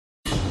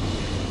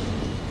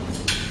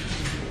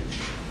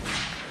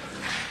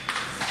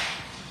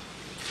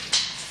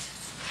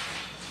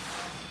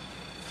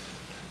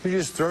You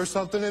just throw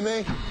something at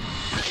me?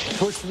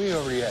 Push me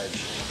over the edge.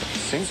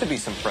 Seems to be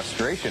some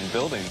frustration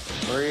building.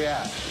 Where you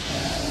at?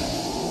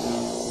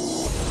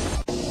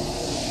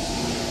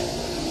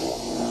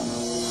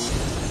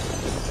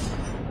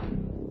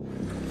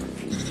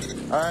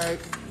 All right,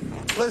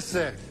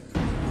 listen.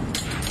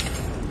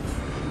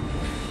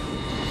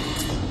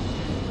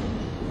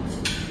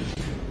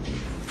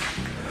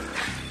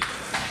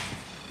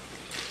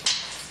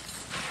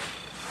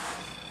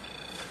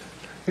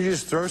 You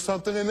just throw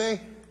something at me?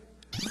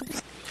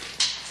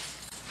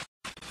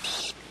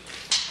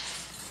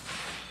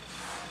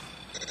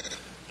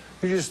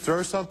 You just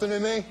throw something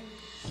at me?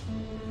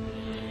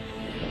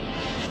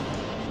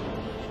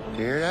 You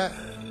hear that?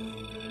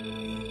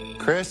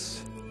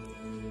 Chris?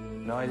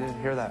 No, I didn't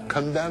hear that.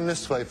 Come down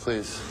this way,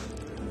 please.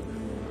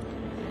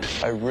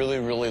 I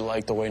really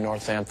like the way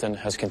Northampton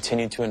has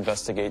continued to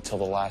investigate till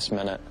the last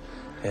minute.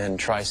 And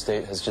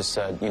Tri-State has just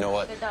said, you know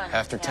what,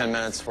 after 10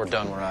 minutes, we're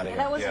done, we're out of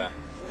here. Yeah.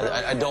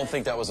 I don't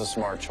think that was a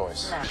smart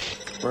choice. No.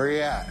 Where are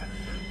you at?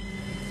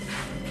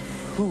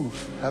 Ooh,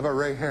 how about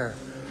right here?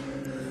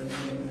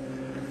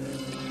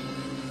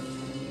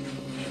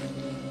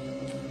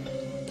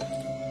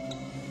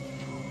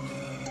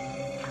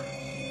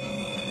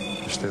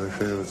 Stay like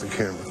that with the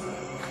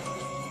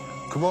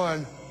camera. Come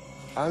on,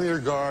 I'm your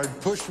guard.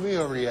 Push me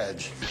over the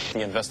edge.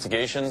 The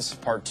investigations,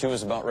 part 2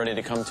 is about ready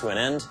to come to an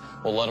end.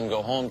 We'll let them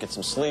go home, get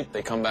some sleep.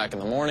 They come back in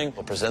the morning.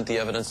 We'll present the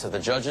evidence to the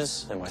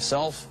judges and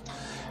myself.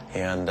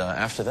 And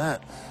after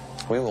that,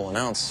 we will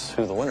announce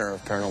who the winner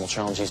of Paranormal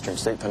Challenge Eastern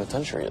State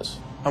Penitentiary is.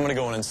 I'm going to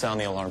go in and sound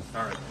the alarm.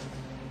 All right.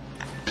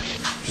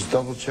 Just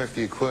double check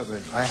the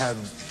equipment. I have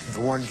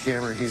the one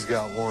camera, he's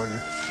got one.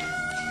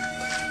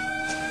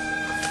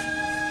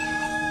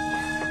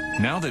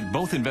 Now that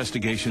both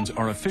investigations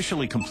are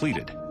officially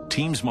completed,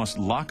 teams must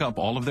lock up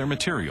all of their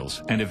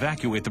materials and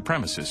evacuate the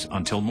premises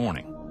until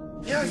morning.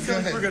 Yeah, I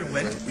feel like we're going to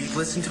win. We've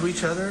listened to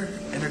each other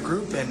in a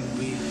group, and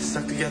we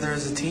stuck together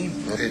as a team.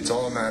 It's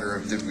all a matter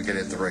of did we get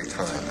it at the right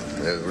time.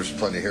 There's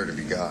plenty here to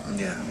be gotten.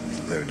 Yeah.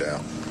 No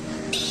doubt.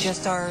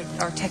 Just our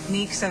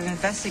techniques of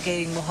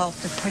investigating will help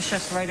to push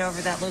us right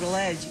over that little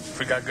edge. If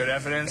we got good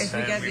evidence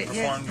and we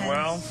performed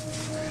well,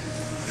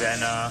 then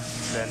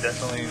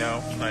definitely,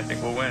 I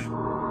think we'll win.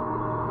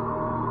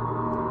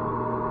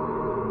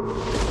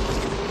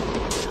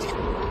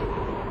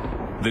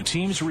 The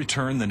teams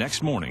return the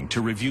next morning to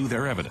review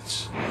their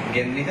evidence.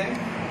 Get anything?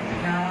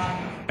 No.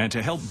 And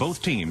to help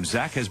both teams,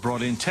 Zach has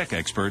brought in tech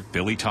expert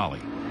Billy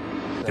Tolley.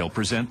 He'll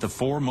present the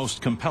 4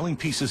 most compelling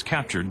pieces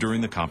captured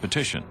during the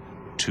competition: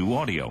 2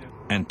 audio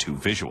and 2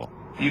 visual.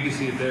 You can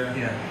see it there.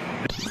 Yeah.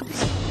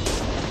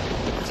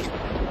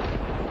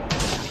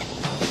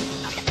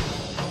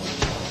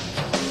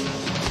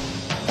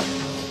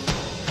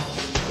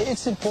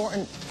 It's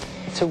important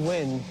to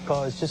win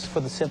because just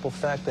for the simple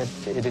fact that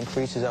it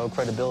increases our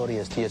credibility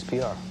as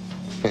TSPR.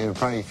 It would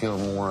probably feel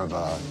more of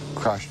a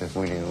crush if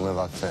we didn't live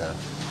up to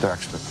their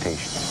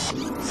expectations.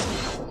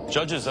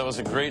 Judges, that was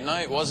a great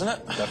night, wasn't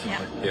it?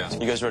 Definitely. Yeah.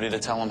 You guys ready to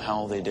tell them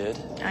how they did?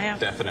 I am.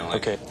 Definitely.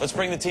 Okay, let's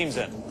bring the teams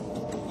in.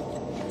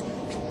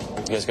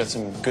 You guys got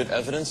some good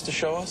evidence to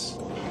show us?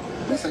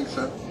 I think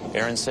so.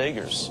 Arron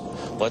Sagars,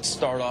 let's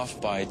start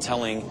off by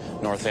telling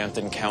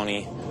Northampton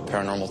County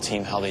Paranormal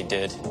team how they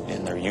did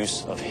in their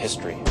use of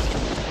history.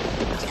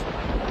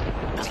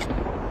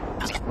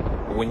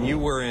 When you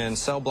were in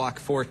cell block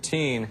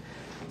 14,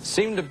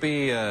 seemed to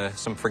be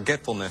some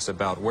forgetfulness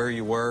about where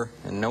you were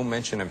and no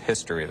mention of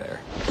history there.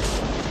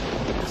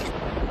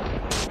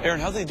 Arron,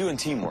 how'd they do in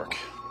teamwork?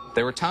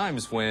 There were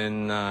times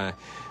when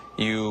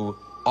you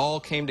all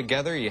came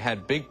together, you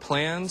had big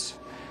plans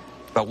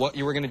about what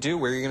you were going to do,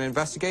 where you were going to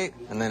investigate,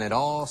 and then it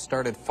all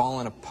started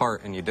falling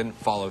apart and you didn't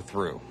follow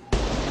through.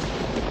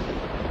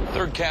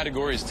 Third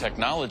category is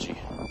technology.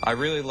 I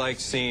really like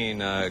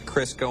seeing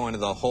Chris go into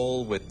the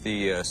hole with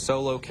the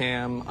solo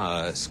cam.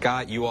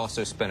 Scott, you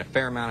also spent a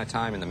fair amount of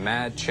time in the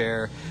mad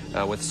chair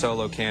with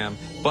solo cam.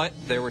 But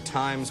there were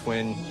times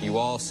when you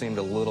all seemed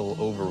a little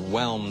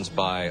overwhelmed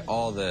by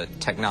all the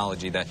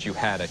technology that you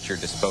had at your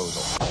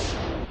disposal.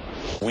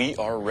 We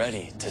are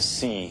ready to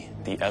see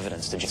the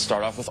evidence. Did you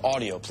start off with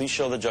audio? Please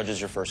show the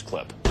judges your first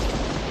clip.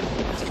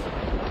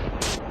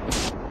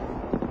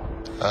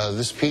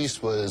 This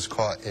piece was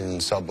caught in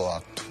cell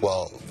block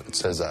 12. It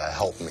says,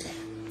 help me.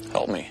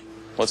 Help me.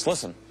 Let's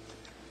listen.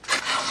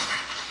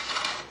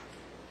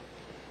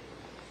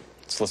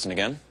 Let's listen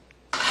again.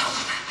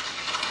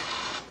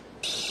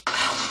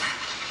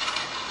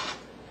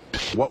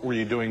 What were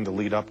you doing to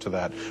lead up to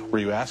that? Were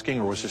you asking,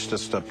 or was this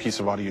just a piece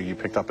of audio you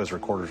picked up as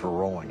recorders were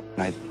rolling?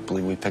 I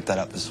believe we picked that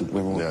up as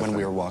when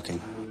we were walking.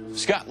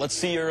 Scott, let's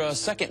see your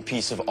second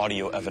piece of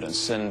audio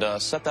evidence and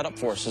set that up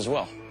for us as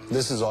well.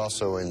 This is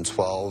also in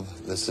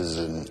 12. This is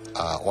an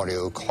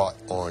audio caught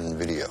on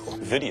video.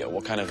 Video?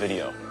 What kind of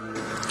video?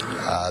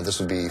 This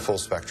would be full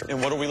spectrum.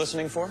 And what are we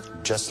listening for?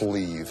 Just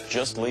leave.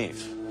 Just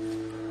leave.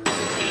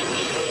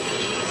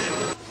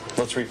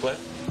 Let's replay it.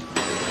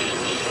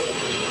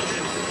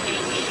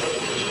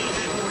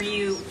 Were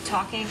you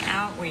talking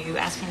out? Were you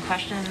asking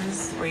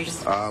questions? Were you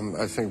just...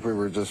 I think we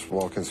were just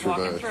walking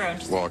through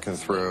walking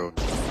through.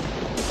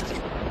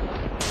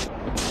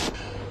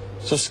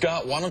 So,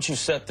 Scott, why don't you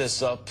set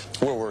this up?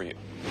 Where were you?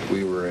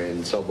 We were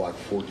in cell block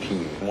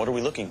 14. What are we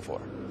looking for?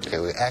 Okay,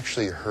 we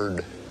actually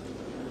heard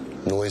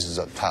noises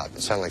up top.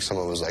 It sounded like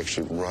someone was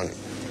actually running.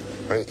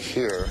 Right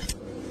here.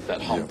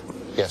 That hump?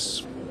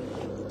 Yes.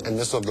 And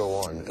this will go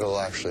on. It'll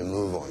actually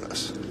move on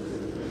us.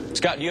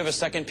 Scott, do you have a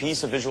second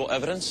piece of visual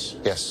evidence?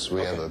 Yes,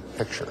 we have a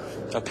picture.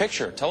 A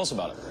picture? Tell us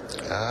about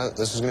it.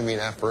 This is going to be an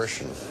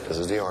apparition. This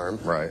is the arm.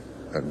 Right.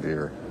 That'd be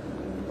your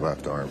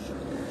left arm.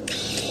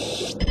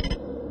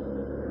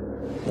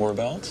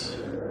 Whereabouts?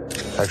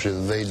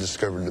 Actually, they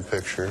discovered the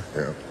picture.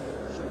 Yeah.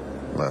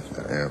 Left,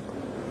 yeah.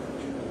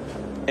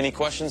 Any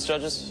questions,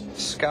 judges?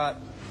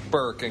 Scott,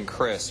 Burke, and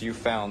Chris, you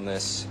found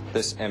this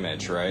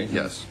image, right?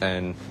 Yes.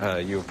 And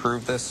you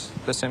approved this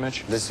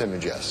image? This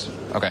image, yes.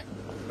 Okay.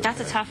 That's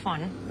a tough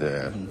one.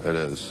 Yeah, it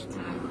is.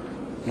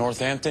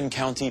 Northampton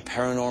County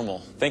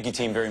Paranormal. Thank you,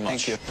 team, very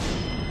much. Thank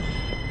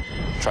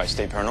you.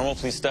 Tri-State Paranormal,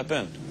 please step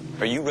in.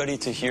 Are you ready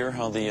to hear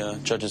how the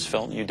judges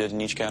felt you did in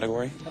each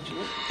category?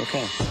 Absolutely.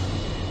 Okay.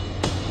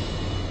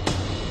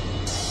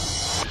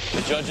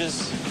 The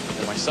judges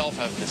and myself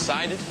have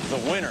decided the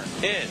winner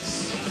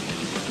is...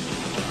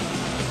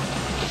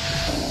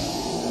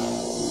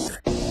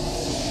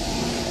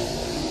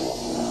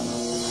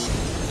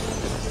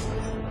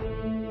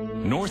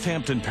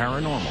 Northampton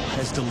Paranormal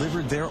has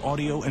delivered their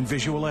audio and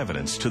visual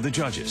evidence to the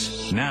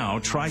judges. Now,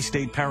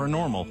 Tri-State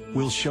Paranormal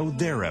will show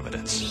their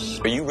evidence.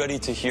 Are you ready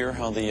to hear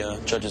how the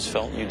judges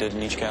felt you did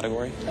in each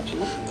category?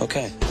 Absolutely.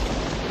 Okay.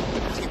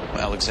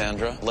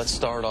 Alexandra, let's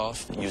start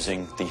off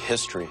using the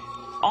history.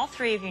 All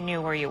three of you knew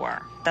where you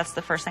were. That's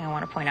the first thing I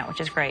want to point out, which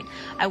is great.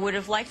 I would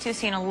have liked to have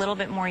seen a little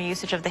bit more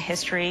usage of the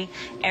history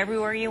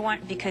everywhere you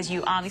went, because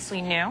you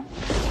obviously knew.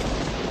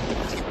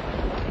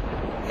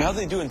 How do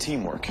they do in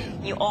teamwork?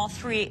 You all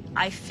three,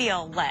 I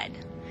feel, led.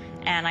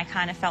 And I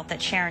kind of felt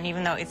that Sharon,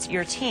 even though it's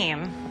your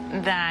team,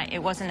 that it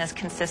wasn't as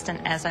consistent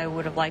as I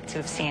would have liked to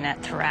have seen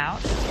it throughout.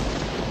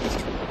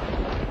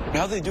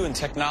 How do they do in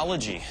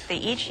technology? They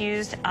each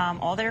used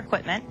all their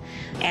equipment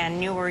and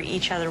knew where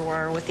each other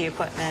were with the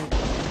equipment.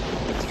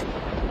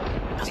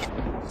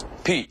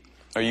 Pete,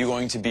 are you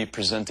going to be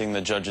presenting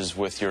the judges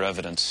with your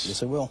evidence?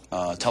 Yes, I will.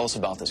 Tell us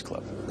about this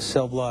clip.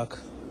 Cell block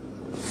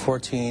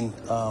 14,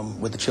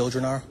 where the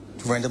children are.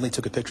 Randomly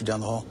took a picture down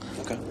the hall.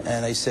 Okay.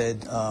 And I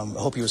said, I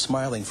hope you were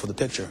smiling for the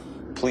picture.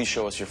 Please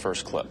show us your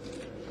first clip.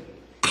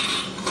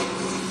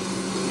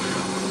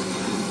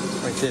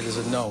 Right there, there's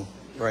a no,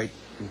 right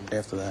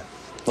after that.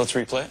 Let's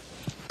replay it.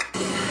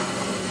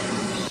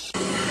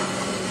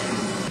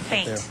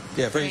 Faint. There.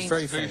 Yeah, very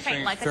faint.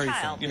 Faint, like very a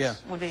child. faint. Yeah.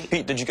 Would be.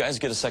 Pete, did you guys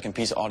get a second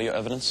piece of audio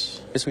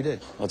evidence? Yes, we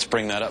did. Let's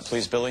bring that up,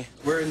 please, Billy.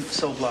 We're in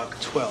cell block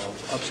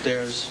 12,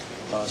 upstairs,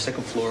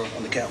 second floor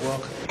on the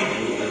catwalk.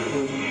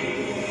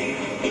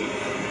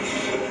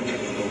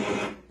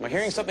 Am I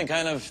hearing something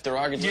kind of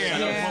derogatory?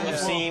 Yeah. I've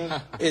seen.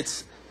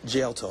 It's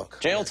jail talk.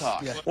 Jail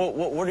talk. Yeah. Well,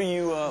 what are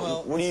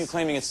you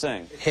claiming it's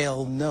saying?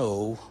 Hell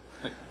no.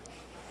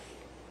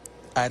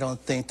 I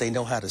don't think they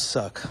know how to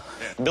suck.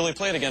 Billy,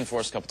 play it again for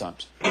us a couple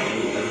times.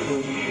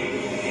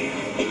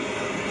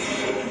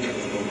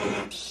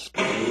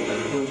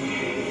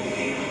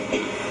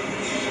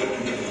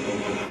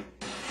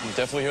 You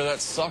definitely hear that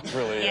suck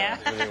really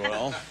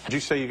well. Did you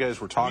say you guys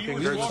were talking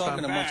We during were this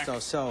talking time? amongst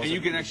ourselves. And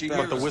you can actually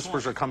But the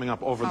whispers are coming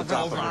up over the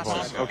top of your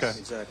voice. Okay.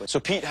 Exactly. So,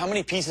 Pete, how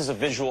many pieces of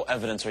visual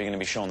evidence are you going to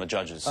be showing the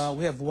judges?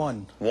 We have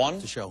one. One?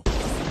 To show.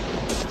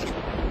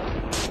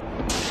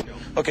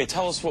 Okay,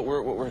 tell us what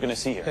we're going to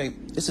see here. Okay,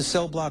 this is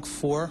cell block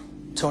 4.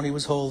 Tony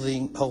was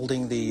holding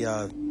the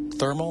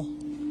thermal,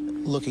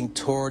 looking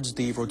towards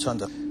the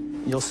rotunda.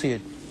 You'll see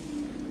it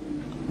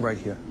right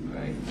here.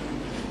 Right.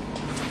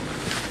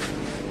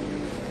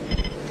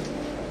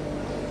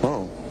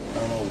 Oh. I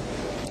don't know.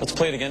 Let's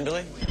play it again,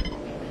 Billy.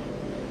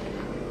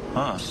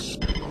 Huh.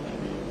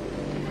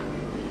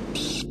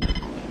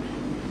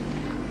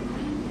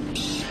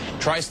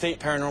 Tri-State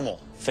Paranormal,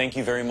 thank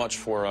you very much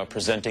for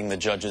presenting the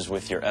judges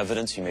with your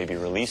evidence. You may be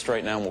released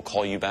right now, and we'll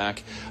call you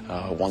back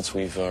once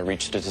we've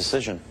reached a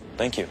decision.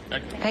 Thank you.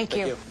 Thank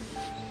you.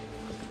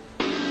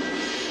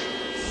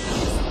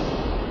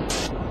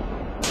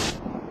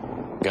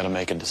 Got to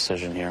make a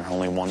decision here.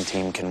 Only one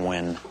team can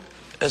win.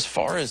 As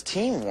far as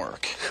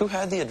teamwork, who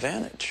had the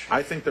advantage?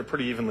 I think they're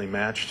pretty evenly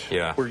matched.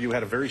 Yeah. Where you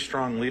had a very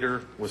strong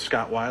leader with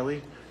Scott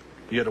Wiley,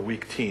 you had a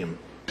weak team.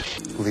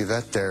 Leave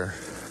that there.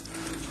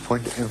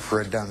 Point the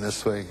infrared down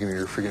this way and give me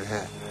your freaking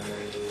hat.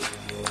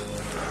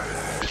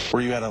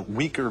 Where you had a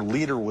weaker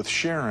leader with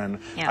Sharon,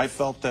 I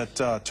felt that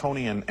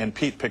Tony and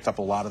Pete picked up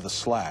a lot of the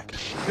slack.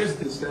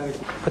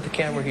 Put the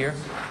camera here.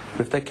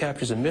 If that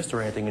captures a mist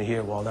or anything in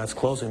here while that's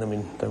closing, then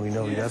we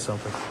know we got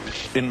something.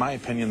 In my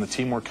opinion, the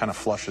teamwork kind of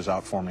flushes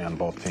out for me on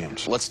both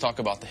teams. Let's talk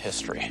about the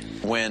history.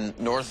 When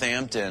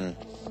Northampton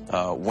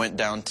went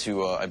down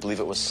to, I believe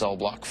it was cell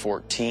block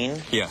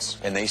 14. Yes.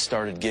 And they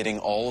started getting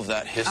all of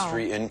that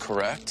history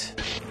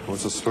incorrect.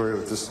 What's the story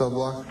with this cell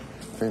block?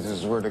 think this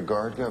is where the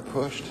guard got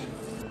pushed?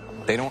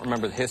 They don't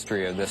remember the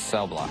history of this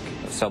cell block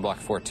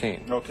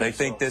 14. Okay, they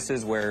think this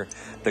is where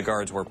the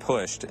guards were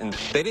pushed, and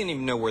they didn't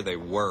even know where they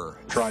were.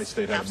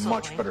 Tri-State had a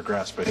much better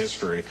grasp of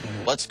history.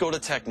 Let's go to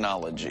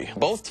technology.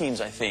 Both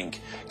teams, I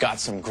think, got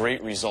some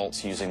great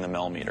results using the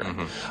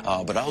Melmeter.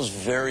 But I was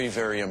very,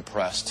 very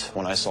impressed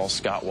when I saw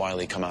Scott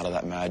Wiley come out of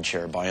that mad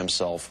chair by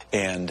himself,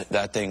 and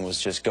that thing was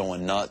just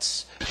going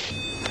nuts.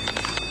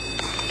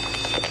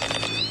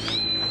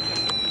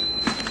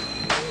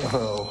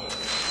 Oh.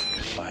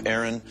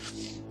 Arron,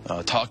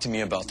 talk to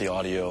me about the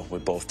audio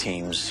with both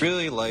teams.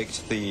 Really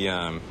liked the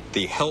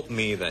help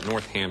me that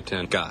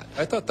Northampton got.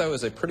 I thought that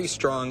was a pretty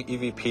strong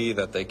EVP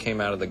that they came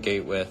out of the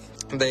gate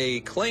with. They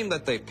claimed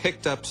that they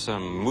picked up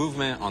some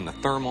movement on the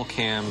thermal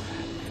cam.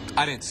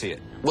 I didn't see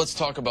it. Let's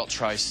talk about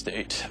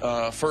Tri-State.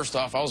 First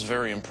off, I was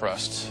very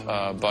impressed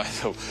by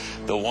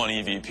the one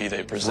EVP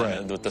they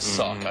presented with the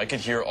suck. I could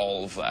hear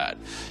all of that,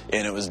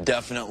 and it was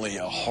definitely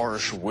a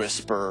harsh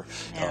whisper.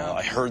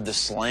 I heard the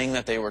slang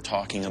that they were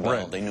talking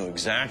about. They knew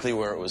exactly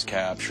where it was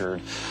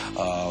captured.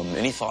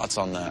 Any thoughts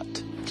on that?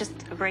 Just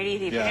a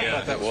great EVP. Yeah, I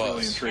thought that was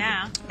really intriguing.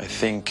 Yeah. I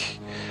think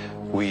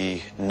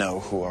we know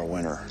who our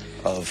winner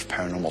of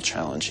Paranormal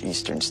Challenge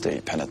Eastern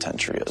State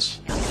Penitentiary is.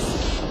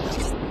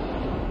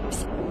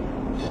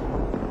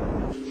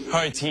 All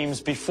right,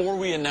 teams, before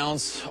we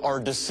announce our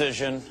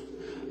decision,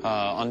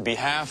 on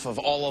behalf of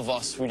all of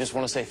us, we just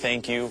want to say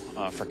thank you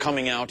for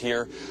coming out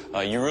here.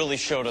 You really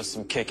showed us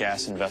some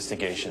kick-ass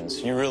investigations.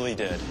 You really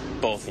did,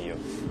 both of you,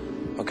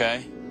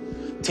 okay?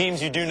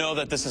 Teams, you do know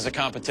that this is a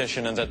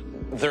competition and that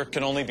there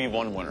can only be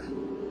one winner.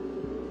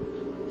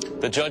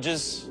 The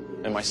judges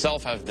and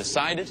myself have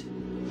decided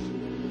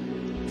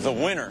the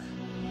winner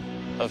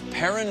of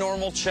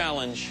Paranormal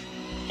Challenge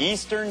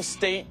Eastern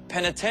State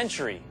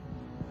Penitentiary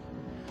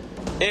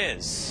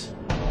is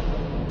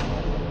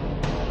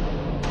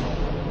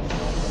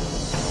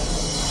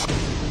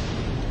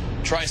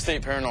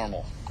Tri-State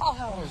Paranormal.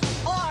 Oh,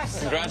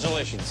 awesome.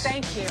 Congratulations.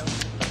 Thank you.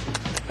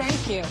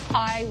 Thank you.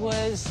 I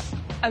was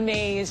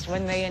amazed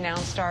when they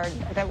announced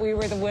that we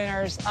were the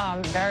winners.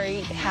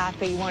 Very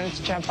happy, wanted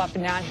to jump up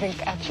and down. I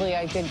think actually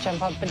I did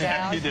jump up and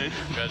down. You did.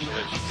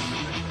 Congratulations.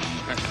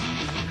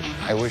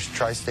 I wish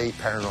Tri-State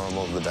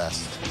Paranormal the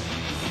best.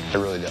 I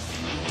really do.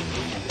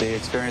 The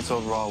experience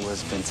overall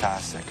was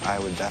fantastic. I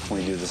would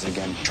definitely do this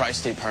again.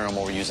 Tri-State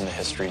Paranormal were using the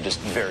history just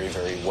very,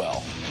 very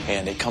well.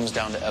 And it comes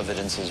down to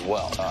evidence as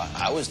well.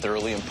 I was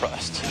thoroughly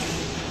impressed.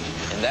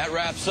 And that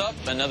wraps up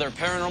another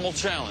Paranormal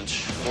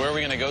Challenge. Where are we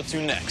going to go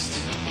to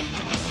next?